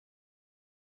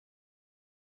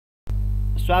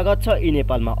स्वागत छ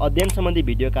e.नेपालमा अध्ययन सम्बन्धी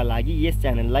भिडियोका लागि यस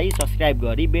च्यानललाई सब्स्क्राइब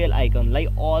गरी बेल आइकनलाई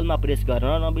अलमा प्रेस गर्न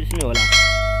नबिर्सनु होला।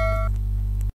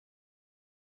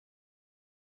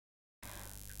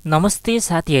 नमस्ते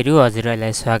साथीहरु,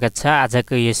 हजुरहरुलाई स्वागत छ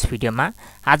आजको यस भिडियोमा।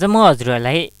 आज म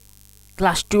हजुरहरुलाई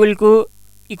क्लास 12 को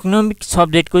इकोनोमिक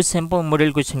सब्जेक्टको स्याम्पल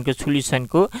मोडल क्वेशनको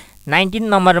सोलुसनको 19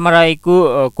 नम्बरमा रहेको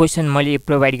क्वेशन मैले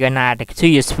प्रोवाइड गर्न आँटेको छु।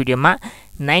 यस भिडियोमा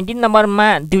 19 नम्बरमा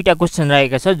दुईटा क्वेशन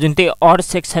रहेको छ, जुन चाहिँ अड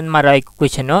सेक्सनमा रहेको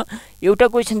क्वेशन हो। एउटा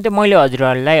क्वेशन चाहिँ मैले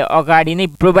हजुरहरुलाई अगाडि नै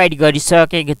प्रोवाइड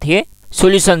गरिसकेको थिएँ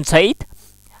सोलुसन सहित।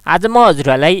 आज म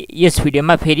हजुरहरुलाई यस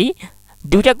भिडियोमा फेरि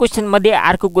दुईटा क्वेशन मध्ये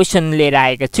अर्को क्वेशन लिएर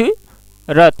आएको छु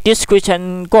र त्यस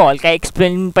क्वेशनको हल्का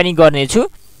एक्सप्लेन पनि गर्ने छु।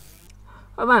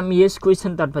 अब हामी यस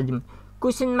क्वेशन तर्फ जाउँ।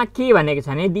 क्वेशनमा के भनेको छ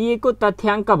भने दिएको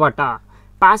तथ्याङ्कबाट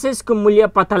पासेसको मूल्य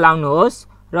पत्ता लगाउनुहोस्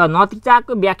र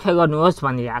नतिजाको व्याख्या गर्नुहोस्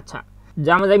भनिरहेको छ।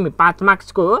 जम्मा चाहिँ 5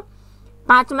 मार्क्सको हो।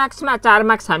 5 मार्क्समा 4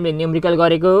 मार्क्स हामीले न्युमेरिकल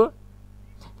गरेको हो।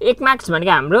 1 मार्क्स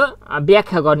भनेको हाम्रो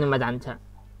व्याख्या गर्नुमा जान्छ।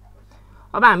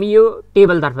 अब हामी यो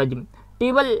टेबलतर्फ जाउँ।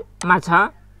 टेबलमा छ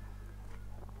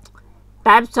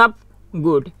टाइप्स अफ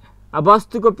गुड,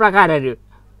 वस्तुको प्रकारहरू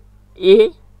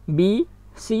ए बी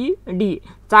सी डी,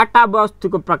 4टा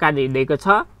वस्तुको प्रकारहरू दिएको छ।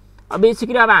 अब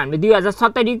यसरी अब हामीले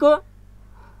 2070 को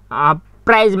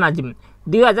प्राइजमा जाउँ।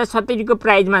 2070 को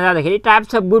प्राइजमा जाँदाखेरि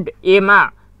टाइप्स अफ गुड ए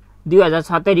मा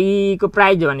 2070 को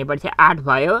प्राइज भनेपछि 8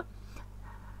 भयो।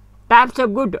 टाइप्स अफ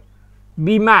गुड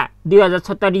बी मा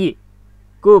 2070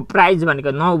 को प्राइज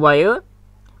भनेको 9 भयो।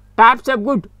 टाइप्स अफ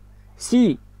गुड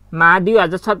सी मा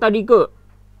 2070 को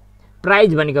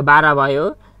प्राइज भनेको 12 भयो।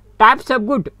 टाइप्स अफ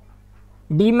गुड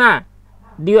डी मा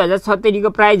 2070 को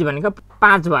प्राइज भनेको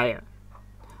 5 भयो।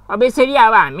 अब यसरी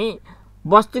अब हामी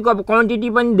वस्तुको अब क्वान्टिटी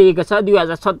पनि दिएको छ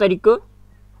 2070 को।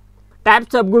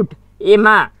 टाइप्स अफ गुड ए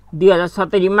मा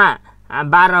 2070 मा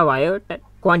 12 भयो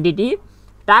quantity.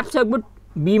 Types of good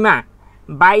be मा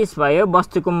 22 भयो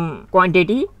वस्तुको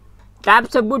quantity.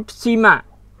 Types of good C मा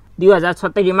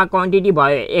 2070 मा क्वान्टिटी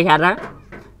भयो 11।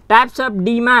 टाइप्स अफ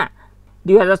डी मा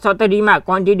 2070 मा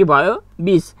क्वान्टिटी भयो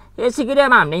 20। यसै गरी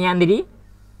अब हामीले यहाँनिर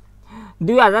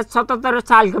 2077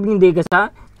 सालको पनि दिएको छ,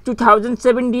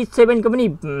 2077 को पनि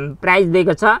प्राइज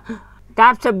दिएको छ।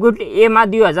 टाइप्स अफ गुड ए मा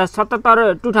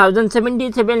 2077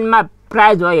 2077 मा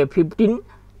प्राइज भयो 15।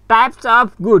 टाइप्स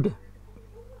अफ गुड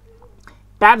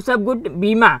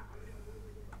बी मा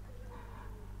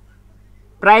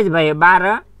प्राइज भयो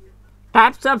 12।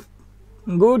 टाइप्स अफ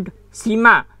गुड सी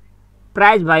मा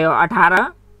प्राइज भयो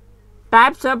 18।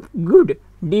 टाइप्स अफ गुड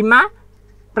डी मा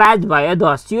प्राइज भयो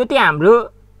 10। यो चाहिँ हाम्रो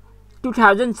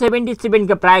 2077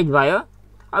 को प्राइज भयो।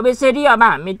 अब यसरी अब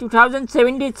हामी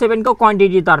 2077 को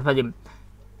क्वान्टिटी तर्फ जाउँ।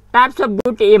 टाइप्स अफ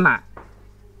गुड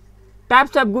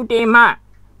ए मा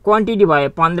क्वान्टिटी भयो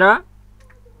 15।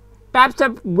 टाइप्स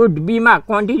अफ गुड बी मा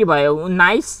क्वान्टिटी भयो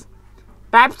 19।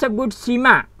 टाइप्स अफ गुड सी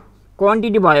मा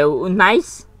क्वान्टिटी भयो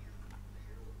 19।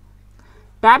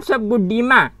 टाइप्स अफ गुड डी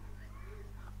मा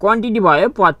क्वान्टिटी भयो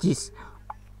 25।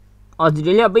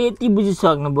 हजुरले अब यति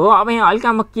बुझिसक्नुभयो। अब यहाँ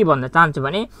हल्का म के भन्न चाहन्छु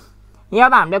भने यहाँ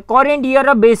अब हामीले करेन्ट इयर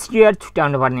र बेस इयर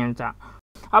छुट्याउनु पर्ने हुन्छ।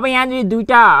 अब यहाँनिर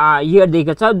दुईटा इयर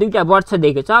दिएको छ, दुईटा वर्ष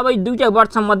दिएको छ। अब यो दुईटा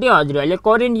वर्षमध्ये हजुरहरूले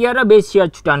करेन्ट इयर र बेस इयर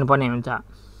छुट्याउनु पर्ने हुन्छ।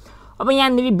 अब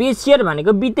यहाँनिर बेस इयर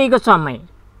भनेको बितेको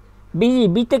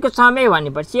समय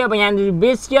भनेपछि अब यहाँनिर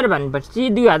बेस इयर भनेपछि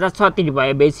 2070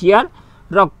 भयो बेस इयर,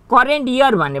 र करेन्ट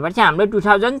इयर भनेपछि हाम्रो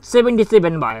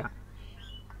 2077 भयो।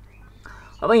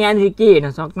 अब यहाँनिर के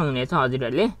हेर्न सक्नुहुनेछ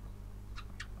हजुरहरूले।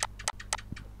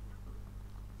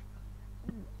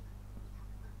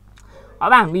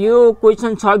 अब हामीले यो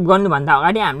क्वेशन सल्भ गर्नुभन्दा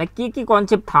अगाडि हामीलाई के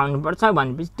कन्सेप्ट थाहा हुनुपर्छ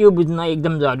भनेपछि त्यो बुझ्न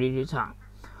एकदम जरुरी छ।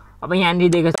 अब यहाँनिर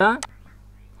दिएको छ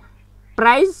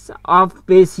प्राइस अफ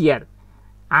बेस इयर।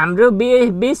 हाम्रो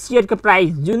बेस इयरको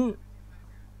प्राइस जुन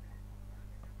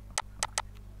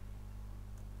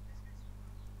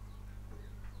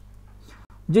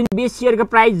बेस इयरको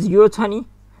प्राइस यो छ नि,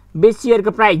 बेस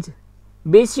इयरको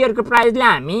प्राइजलाई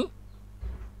हामी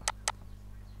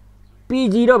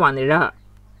P0 भनेर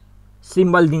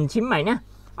सिम्बल दिन्छौँ हैन।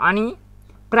 अनि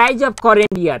प्राइज अफ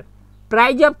करेन्ट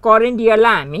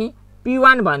इयरलाई हामी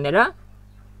P1 भनेर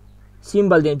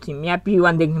सिम्बल दिन्छौँ। यहाँ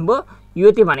P1 देख्नुभयो,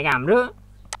 यो चाहिँ भनेको हाम्रो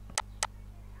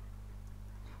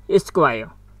यसको भयो,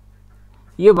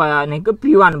 यो भनेको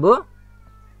P1 भयो।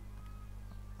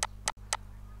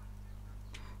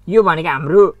 यो भनेको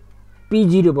हाम्रो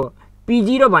P0 भयो।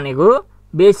 P0 भनेको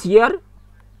बेस इयर,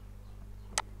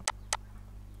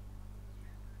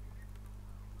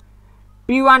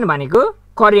 P1 भनेको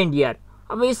करेन्ट इयर।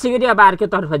 अब यसै गरी अब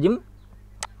अर्कोतर्फ जाउँ।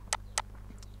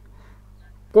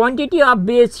 क्वान्टिटी अफ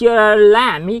बेस इयरलाई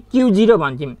हामी Q0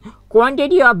 भन्छौँ।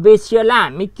 क्वान्टिटी अफ बेस सेयरलाई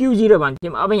हामी Q0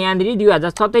 भन्छौँ। अब यहाँनिर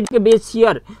 2070 को बेस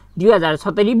सेयर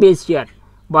 2070 बेस सेयर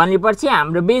भनेपछि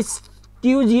हाम्रो बेस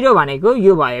Q0 भनेको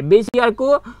यो भयो। बेस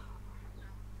सेयरको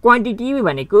क्वान्टिटी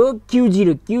भनेको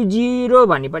Q0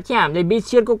 भनेपछि हामीले बेस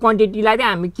सेयरको क्वान्टिटीलाई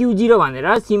चाहिँ हामी Q0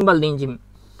 भनेर सिम्बल दिन्छौँ।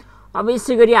 अब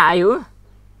यसै गरी आयो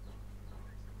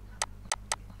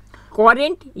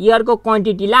करेन्ट इयरको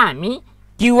क्वान्टिटीलाई हामी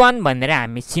Q1 भनेर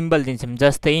हामी सिम्बल दिन्छौँ।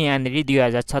 जस्तै यहाँनिर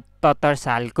 2077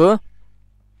 सालको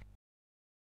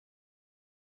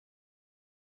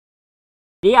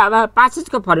अब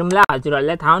पासेजको फर्मुला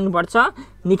हजुरहरूलाई थाहा हुनुपर्छ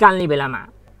निकाल्ने बेलामा।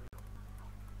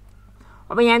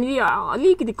 अब यहाँनिर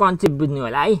अलिकति कन्सेप्ट बुझ्नु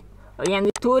होला है।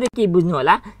 यहाँनिर थोरै के बुझ्नु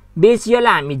होला, बेस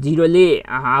इयरलाई हामी 0 ले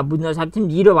बुझ्न सक्छौँ,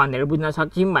 0 भनेर बुझ्न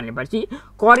सक्छौँ भनेपछि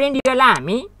करेन्ट इयरलाई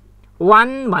हामी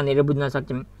 1 भनेर बुझ्न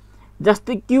सक्छौँ।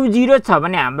 जस्तै Q0 छ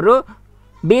भने हाम्रो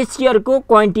बेस इयरको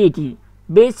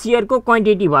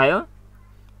क्वान्टिटी भयो।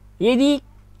 यदि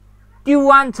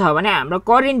Q1 छ भने हाम्रो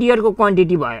करेन्ट इयरको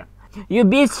क्वान्टिटी भयो। यो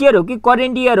बेस इयर हो कि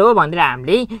करेन्ट इयर हो भनेर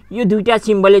हामीले यो दुईटा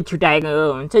सिम्बलले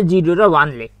छुट्याएको हुन्छ 0 र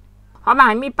 1 ले। अब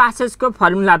हामी पासेजको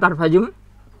फर्मुलातर्फ जाउँ।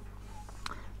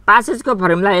 पासेजको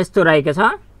फर्मुला यस्तो रहेको छ,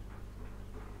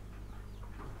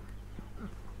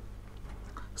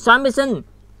 समेसन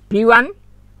P1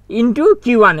 इन्टु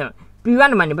Q1 हो।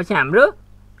 P1 भनेपछि हाम्रो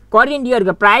current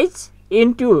इयरको price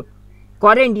into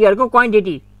current इयरको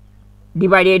quantity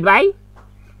divided by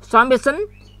summation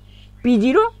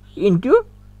P0 into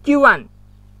Q1।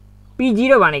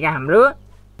 P0 भनेको हाम्रो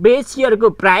बेस इयरको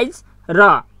प्राइस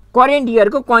र करेन्ट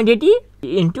इयरको क्वान्टिटी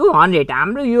इन्टु 100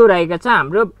 हाम्रो यो रहेको छ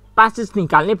हाम्रो पासेज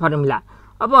निकाल्ने फर्मुला।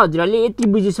 अब हजुरहरूले यति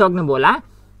बुझिसक्नुभयो होला।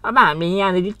 अब हामीले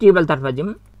यहाँनिर टेबलतर्फ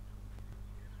जाउँ।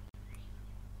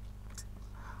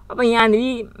 अब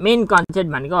यहाँनिर मेन कन्सेप्ट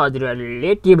भनेको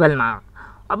हजुरहरूले टेबलमा हो।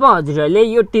 अब हजुरहरूले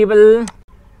यो टेबल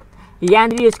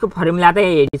यहाँनिर यसको फर्मुला त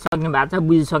हेरिसक्नु भएको छ,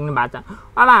 बुझिसक्नु भएको छ।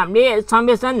 अब हामीले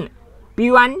समेसन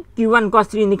P1 Q1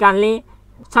 कसरी निकाल्ने,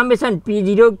 समेसन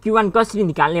P0 Q1 कसरी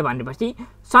निकाल्ने भनेपछि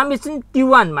समेसन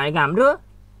Q1 भनेको हाम्रो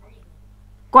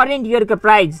current इयरको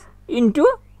price into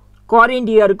current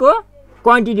इयरको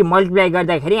quantity multiply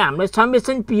गर्दाखेरि हाम्रो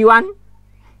समेसन P1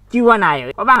 Q1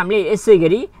 आयो। अब हामीले यसै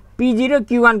गरी P0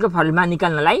 Q1 को फर्मुला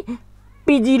निकाल्नलाई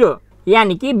P0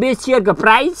 यानी कि base इयरको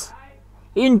price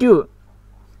into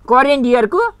current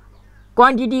इयरको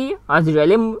quantity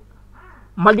हजुरहरूले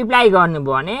मल्टिप्लाई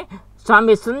गर्नुभयो भने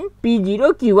समेसन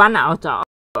P0 Q1 आउँछ।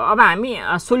 अब हामी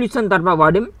सोल्युसनतर्फ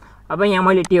बढ्यौँ। अब यहाँ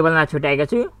मैले टेबलमा छुट्याएको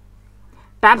छु।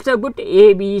 टाइप्स अफ गुड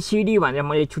ABCD भनेर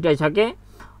मैले छुट्याइसकेँ।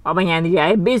 अब यहाँनिर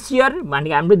आयो बेस इयर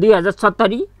भनेको हाम्रो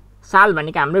 2070 साल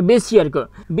भनेको हाम्रो बेस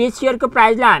इयरको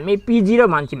प्राइसलाई हामी P0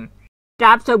 भन्छौँ।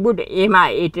 टाइप्स अफ गुड एमा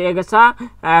 8 रहेको छ,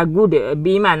 गुड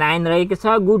बीमा 9 रहेको छ,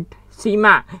 गुड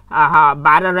सीमा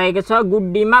 12 रहेको छ, गुड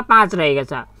डीमा 5 रहेको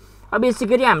छ। अब यसै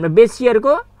गरी हाम्रो बेस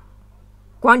इयरको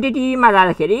क्वान्टिटीमा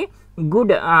जाँदाखेरि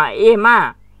गुड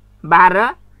एमा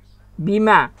 12,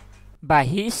 बीमा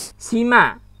 22,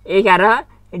 सीमा 11,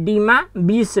 डीमा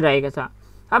 20 रहेको छ।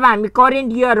 अब हामी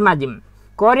करेन्ट इयरमा जाउँ।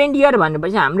 करेन्ट इयर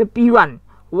भनेपछि हाम्रो P1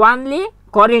 1 ले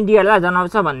करेन्ट इयरलाई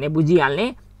जनाउँछ भन्ने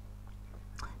बुझिहाल्ने।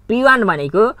 P1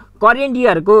 भनेको करेन्ट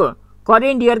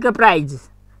इयरको प्राइस।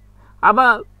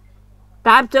 अब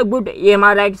टाइप्स अफ गुड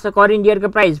एमा रहेको छ करेन्ट इयरको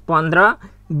प्राइस 15,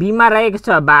 बीमा रहेको छ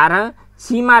 12,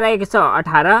 सीमा रहेको छ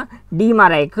 18, डीमा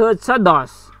रहेको छ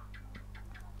 10।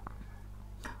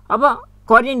 अब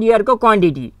करेन्ट इयरको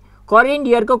क्वान्टिटी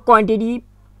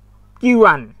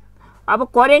Q1। अब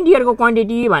करेन्ट इयरको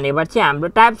क्वान्टिटी भनेपछि हाम्रो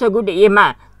टाइप्स अफ गुड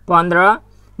एमा 15,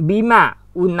 बीमा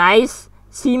 19,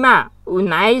 सीमा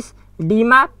 19,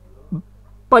 डीमा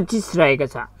 25 रहेको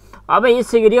छ। अब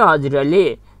यसै गरी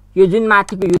हजुरहरूले यो जुन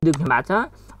माथिको यो देख्नु भएको छ,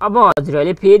 अब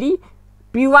हजुरहरूले फेरि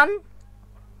P1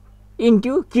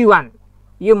 इन्टु Q1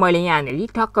 यो मैले यहाँनिर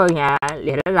ठक्क यहाँ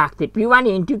लिएर राख्थेँ। P1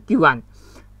 इन्टु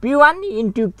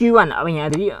Q1 अब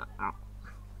यहाँनिर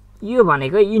यो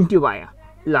भनेको इन्टु भयो।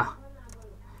 ल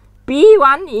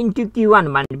P1 इन्टु Q1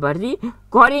 भनेपछि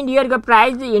current इयरको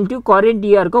price into current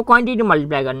इयरको quantity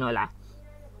multiply गर्नु होला।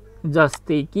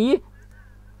 जस्तै कि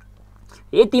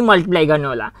यति मल्टिप्लाई गर्नु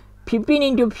होला। 15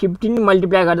 इन्टु 15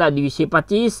 मल्टिप्लाई गर्दा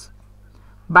 225,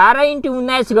 12 इन्टु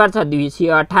 19 गर्छ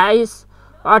 228,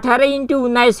 18 इन्टु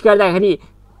 19 गर्दाखेरि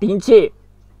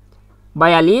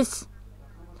 342,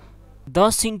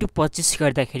 10 इन्टु 25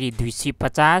 गर्दाखेरि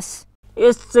 250।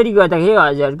 यसरी गर्दाखेरि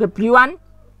हजुरहरूको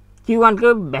Q1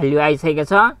 को भ्याल्यु आइसकेको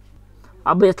छ।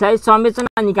 अब यसलाई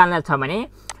समेसनमा निकाल्न छ भने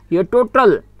यो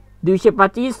टोटल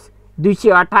 225,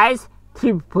 228,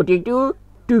 342,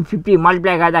 250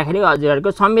 मल्टिप्लाई गर्दाखेरि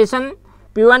हजुरहरूको समेसन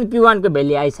P1 Q1 को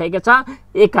भ्याल्यु आइसकेको छ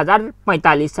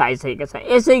 1045 आइसकेको छ।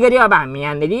 यसै गरी अब हामी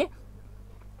यहाँनिर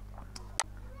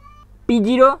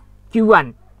P0 Q1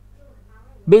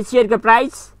 base इयरको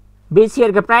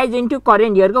price into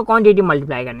current इयरको quantity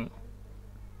multiply गर्ने।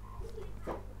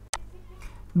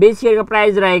 बेस इयरको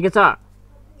प्राइस रहेको छ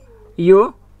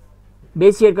यो,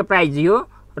 बेस इयरको प्राइस यो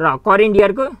र करेन्ट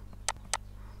इयरको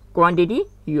क्वान्टिटी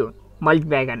यो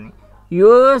मल्टिप्लाई गर्ने,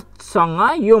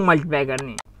 योसँग यो मल्टिप्लाई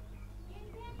गर्ने।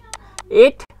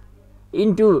 8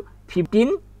 इन्टु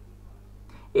 15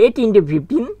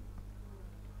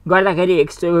 गर्दाखेरि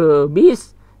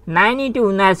 120, 9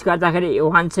 इन्टु 19 गर्दाखेरि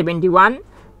 171,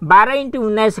 12 इन्टु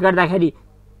 19 गर्दाखेरि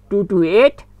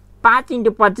 228, 5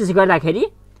 इन्टु 25 गर्दाखेरि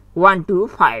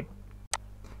 125।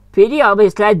 फेरि अब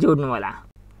यसलाई जोड्नु होला।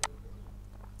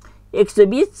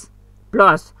 120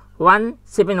 प्लस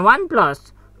 171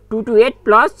 प्लस 228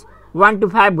 प्लस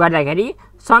 125 गर्दाखेरि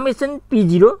summation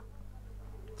P0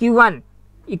 Q1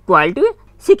 equal to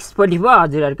 644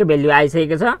 हजुरहरूको भ्यालु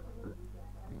आइसकेको छ।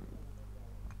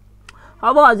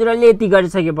 अब हजुरहरूले यति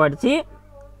गरिसकेपछि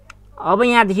अब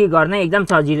यहाँदेखि गर्न एकदम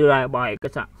सजिलो भएको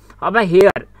छ। अब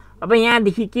हेयर, अब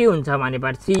यहाँदेखि के हुन्छ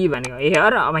भनेपछि भनेको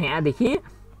हेयर, अब यहाँदेखि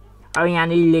अब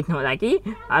यहाँनिर लेख्नु होला कि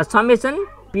summation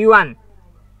P1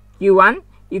 Q1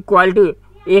 equal to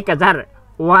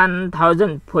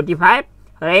 1045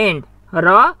 and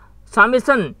र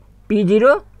summation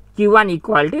P0 Q1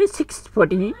 equal to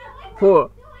 644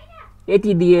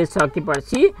 यति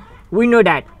दिइसकेपछि वी नो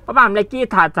द्याट। अब हामीलाई के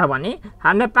थाहा छ भने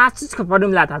हामीलाई पासेजको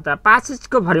फर्मुला थाहा छ।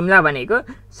 पासेजको फर्मुला भनेको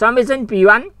summation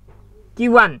P1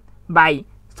 Q1 by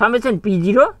summation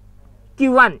P0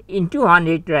 Q1 into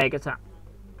 100 रहेको छ।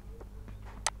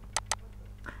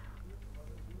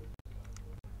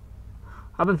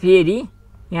 अब फेरि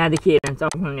यहाँदेखि हेर्न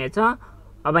सक्नुहुनेछ।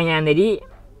 अब यहाँनिर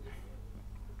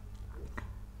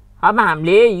अब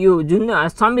हामीले यो जुन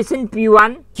समेसन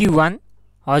P1 Q1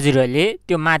 हजुरहरूले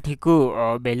त्यो माथिको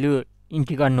भ्यालु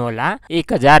इन्ट्री गर्नु होला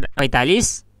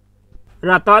 1045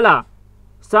 र तल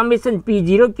समेसन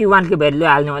P0 Q1 को भ्यालु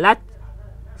हाल्नु होला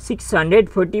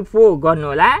 644 गर्नु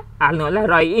होला हाल्नु होला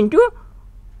र इन्टु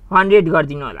 100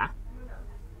 गरिदिनु होला।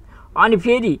 अनि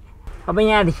फेरि अब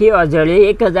यहाँदेखि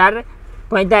हजुरले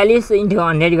 1045 इन्टु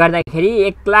 100 गर्दाखेरि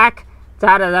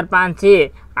 1,04,500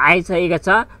 आइसकेको छ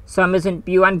समेसन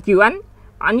P1 Q1।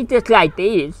 अनि त्यसलाई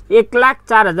चाहिँ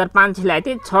 1,04,500 लाई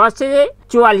चाहिँ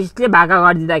 644 ले भागा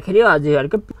गरिदिँदाखेरि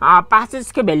हजुरहरूको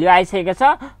पासेजको भ्यालु आइसकेको छ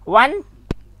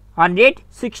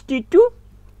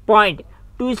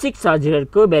 162.26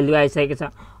 हजुरहरूको भ्यालु आइसकेको छ।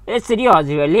 यसरी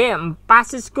हजुरहरूले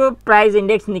पासेजको प्राइस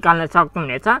इन्डेक्स निकाल्न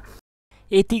सक्नुहुनेछ।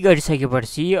 यति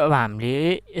गरिसकेपछि अब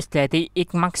हामीले यसलाई चाहिँ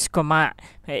 1 मार्क्सकोमा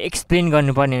एक्सप्लेन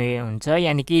गर्नुपर्ने हुन्छ,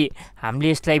 यानि कि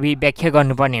हामीले यसलाई व्याख्या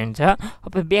गर्नुपर्ने हुन्छ।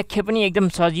 अब व्याख्या पनि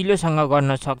एकदम सजिलोसँग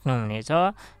गर्न सक्नुहुनेछ।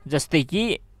 जस्तै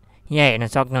कि यहाँ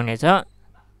हेर्न सक्नुहुनेछ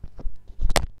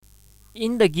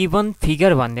इन द गिभन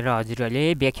फिगर भनेर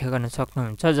हजुरहरूले व्याख्या गर्न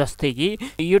सक्नुहुन्छ। जस्तै कि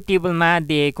यो टेबलमा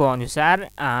दिएको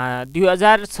अनुसार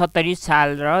 2070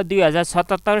 साल र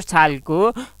 2077 सालको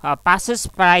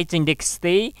पासेस प्राइस इन्डेक्स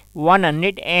चाहिँ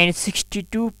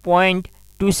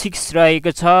 162.26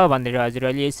 रहेको छ भनेर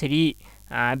हजुरहरूले यसरी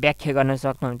व्याख्या गर्न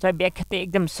सक्नुहुन्छ। व्याख्या त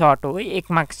एकदम सर्ट हो,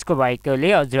 1 मार्क्सको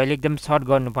भएकोले हजुरहरूले एकदम सर्ट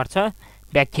गर्नुपर्छ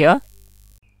व्याख्या।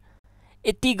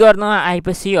 यति गर्न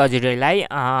आएपछि हजुरहरूलाई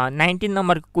 19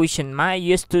 नम्बरको क्वेसनमा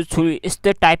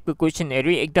यस्तो टाइपको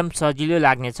क्वेसनहरू एकदम सजिलो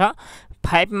लाग्नेछ।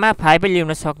 5 मा 5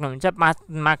 ल्याउन सक्नुहुन्छ, 5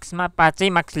 मार्क्समा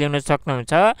 5 मार्क्स ल्याउन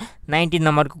सक्नुहुन्छ 19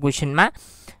 नम्बरको क्वेसनमा।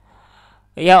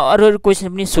 या अरू क्वेसन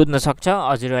पनि सोध्न सक्छ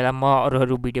हजुरहरूलाई, म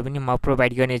अरू भिडियो पनि म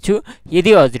प्रोभाइड गर्नेछु।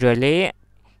 यदि हजुरहरूले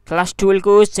क्लास 12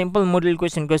 को सिम्पल मोडल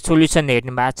क्वेसनको सोल्युसन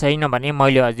हेर्नु भएको छैन भने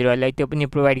मैले हजुरहरूलाई त्यो पनि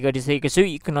प्रोभाइड गरिसकेको छु।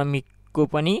 इकोनोमिक को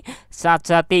पनि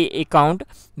साथसाथै एकाउन्ट,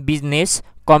 बिजनेस,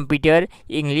 कम्प्युटर,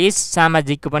 इङ्ग्लिस,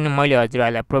 सामाजिकको पनि मैले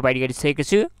हजुरहरूलाई प्रोभाइड गरिसकेको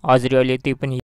छु। हजुरहरूले त्यो पनि